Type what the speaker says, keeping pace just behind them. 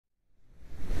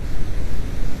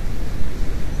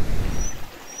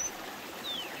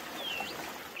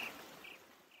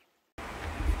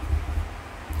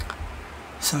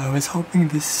So I was hoping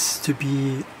this to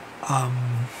be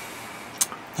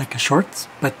like a short,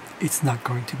 but it's not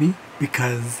going to be,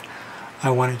 because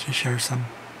I wanted to share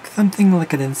something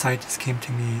like an insight just came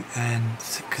to me, and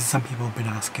because some people have been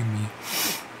asking me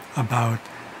about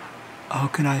how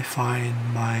can I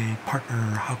find my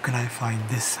partner, how can I find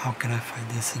this, how can I find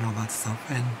this, and all that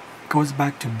stuff. And it goes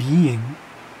back to being,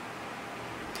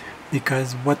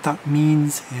 because what that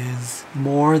means is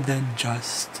more than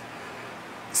just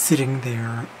sitting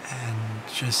there and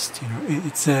just, you know,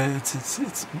 it's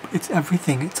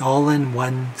everything. It's all in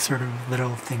one sort of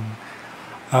little thing.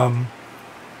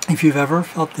 If you've ever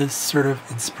felt this sort of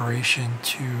inspiration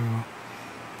to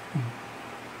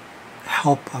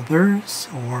help others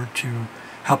or to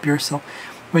help yourself,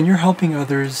 when you're helping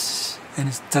others and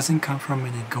it doesn't come from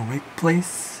an egoic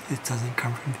place, it doesn't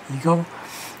come from the ego,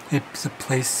 it's a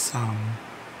place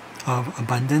of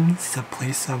abundance, a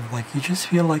place of like, you just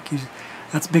feel like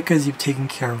that's because you've taken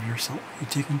care of yourself. You've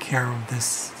taken care of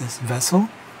this vessel.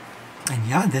 And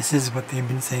yeah, this is what they've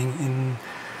been saying in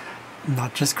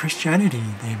not just Christianity.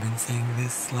 They've been saying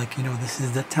this, like, you know, this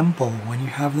is the temple. When you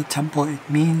have the temple, it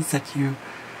means that you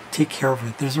take care of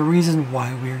it. There's a reason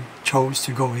why we chose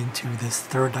to go into this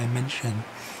third dimension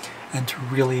and to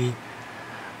really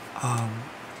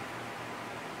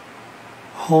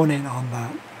hone in on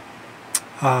that.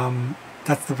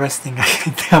 That's the best thing I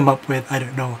can come up with. I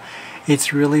don't know.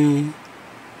 It's really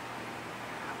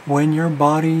when your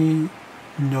body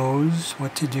knows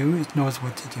what to do, it knows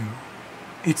what to do.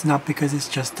 It's not because it's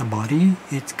just a body,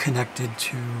 it's connected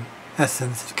to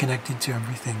essence, it's connected to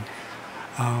everything.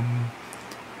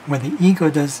 When the ego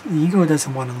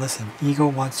doesn't want to listen. The ego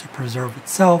wants to preserve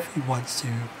itself, it wants to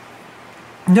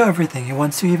know everything, it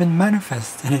wants to even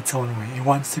manifest in its own way, it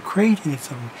wants to create in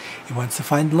its own way, it wants to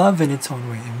find love in its own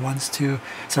way, it wants to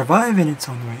survive in its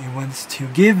own way, it wants to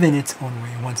give in its own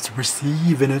way, it wants to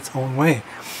receive in its own way.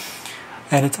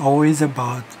 And it's always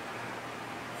about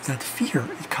that fear.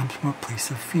 It comes from a place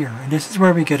of fear. And this is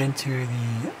where we get into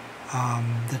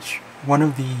one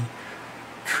of the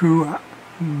true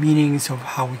meanings of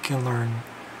how we can learn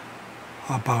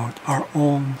about our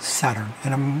own Saturn.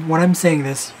 And when I'm saying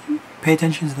this, pay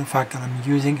attention to the fact that I'm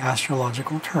using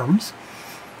astrological terms,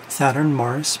 Saturn,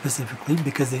 Mars specifically,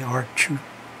 because they are true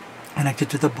connected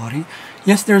to the body.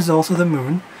 Yes, there's also the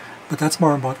moon, but that's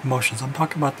more about emotions. I'm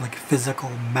talking about like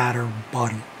physical matter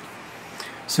body.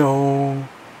 So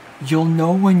you'll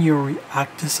know when you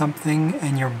react to something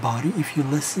and your body, if you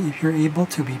listen, if you're able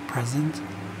to be present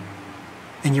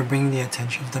and you're bringing the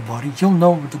attention to the body, you'll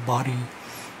know where the body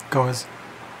goes.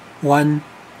 One,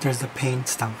 there's the pain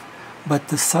stuff. But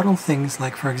the subtle things,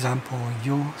 like for example,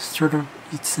 you'll sort of,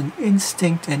 it's an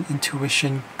instinct and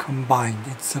intuition combined.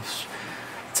 It's a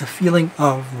feeling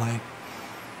of like,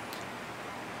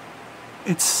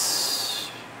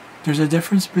 there's a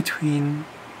difference between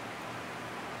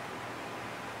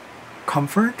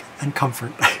comfort and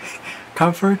comfort.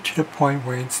 Comfort to the point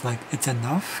where it's like, it's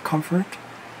enough comfort.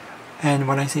 And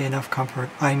when I say enough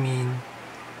comfort, I mean,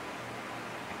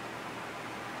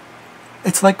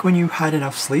 it's like when you had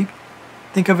enough sleep.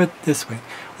 Think of it this way.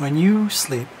 When you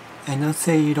sleep, and let's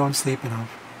say you don't sleep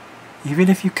enough, even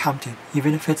if you count it,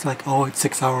 even if it's like, oh, it's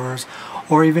 6 hours,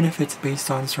 or even if it's based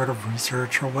on sort of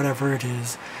research or whatever it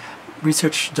is,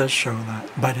 research does show that.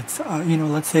 But it's, you know,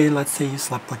 let's say you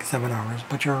slept like 7 hours,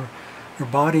 but your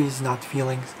body is not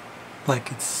feeling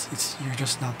like you're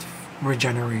just not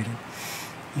regenerated.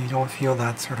 You don't feel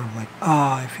that sort of like,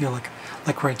 I feel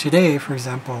like right today, for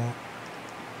example,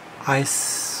 I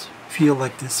feel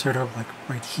like this sort of like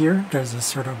right here, there's a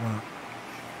sort of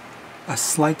a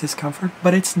slight discomfort,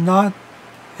 but it's not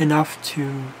enough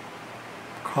to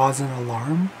cause an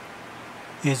alarm.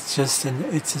 It's just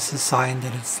a sign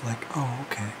that it's like, oh,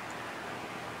 okay.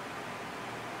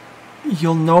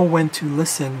 You'll know when to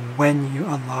listen when you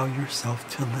allow yourself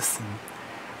to listen.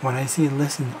 When I say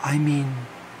listen, I mean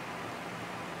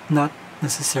not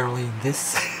necessarily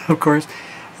this, of course,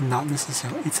 not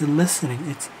necessarily. It's a listening,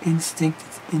 it's instinct,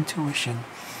 it's intuition.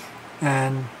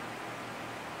 And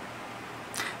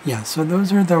yeah, so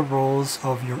those are the roles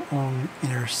of your own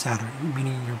inner Saturn,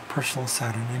 meaning your personal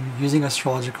Saturn. I'm using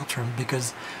astrological terms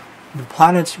because the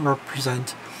planets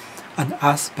represent an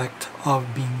aspect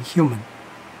of being human.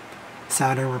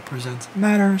 Saturn represents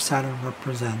matter, Saturn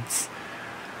represents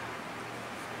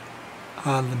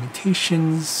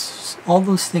limitations, all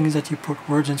those things that you put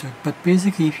words into it. But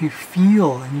basically, if you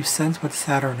feel and you sense what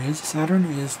Saturn is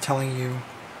telling you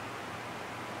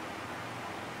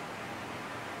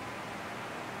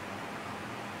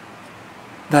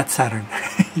that's Saturn.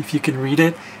 If you can read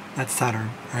it, that's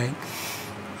Saturn, right?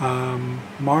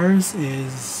 Mars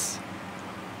is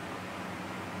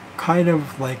kind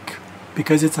of like,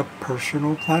 because it's a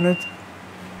personal planet,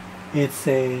 it's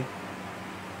a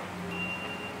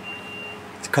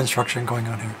construction going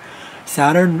on here.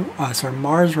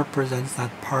 Mars represents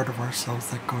that part of ourselves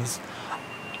that goes,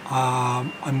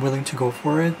 I'm willing to go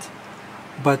for it.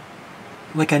 But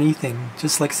like anything,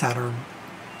 just like Saturn,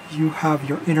 you have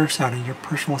your inner Saturn, your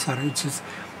personal Saturn.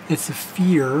 It's a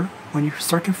fear. When you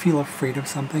start to feel afraid of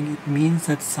something, it means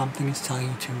that something is telling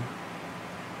you to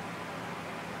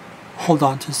hold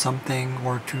on to something,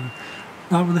 or to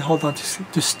not really hold on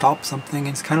to stop something.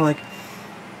 It's kind of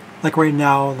like right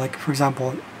now, like for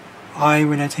example,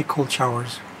 when I take cold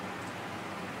showers,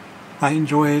 I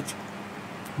enjoy it,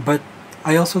 but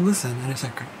I also listen, and it's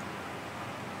like,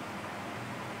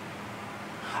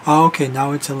 oh, okay,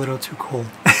 now it's a little too cold.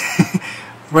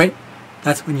 Right?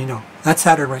 That's when you know. That's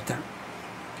Saturn right there.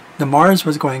 The Mars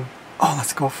was going, oh,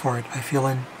 let's go for it. I feel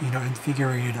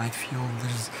invigorated. I feel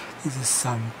there's this,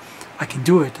 I can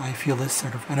do it. I feel this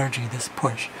sort of energy, this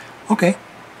push. Okay.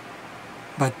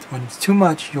 But when it's too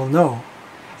much, you'll know.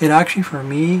 It actually, for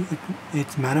me,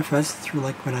 it manifests through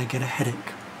like when I get a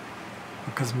headache.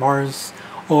 Because Mars,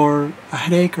 or a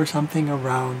headache or something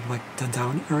around like the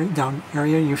down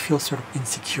area, you feel sort of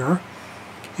insecure.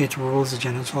 It rules the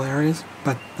genital areas.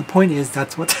 But the point is,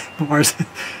 that's what Mars is.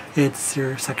 It's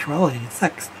your sexuality, it's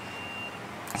sex.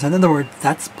 So in other words,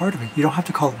 that's part of it. You don't have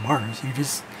to call it Mars. You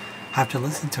just have to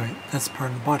listen to it. That's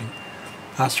part of the body.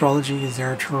 Astrology is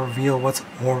there to reveal what's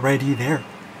already there.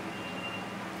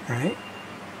 Right?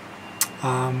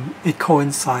 It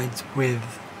coincides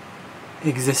with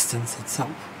existence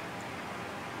itself.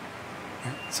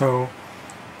 Right? So,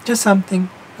 just something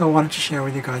I wanted to share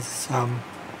with you guys.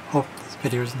 Hope this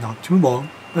video is not too long,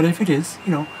 but if it is,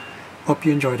 hope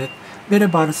you enjoyed it. A bit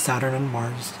about Saturn and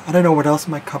Mars. I don't know what else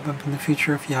might come up in the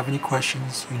future. If you have any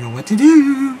questions, you know what to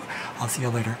do. I'll see you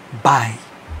later. Bye.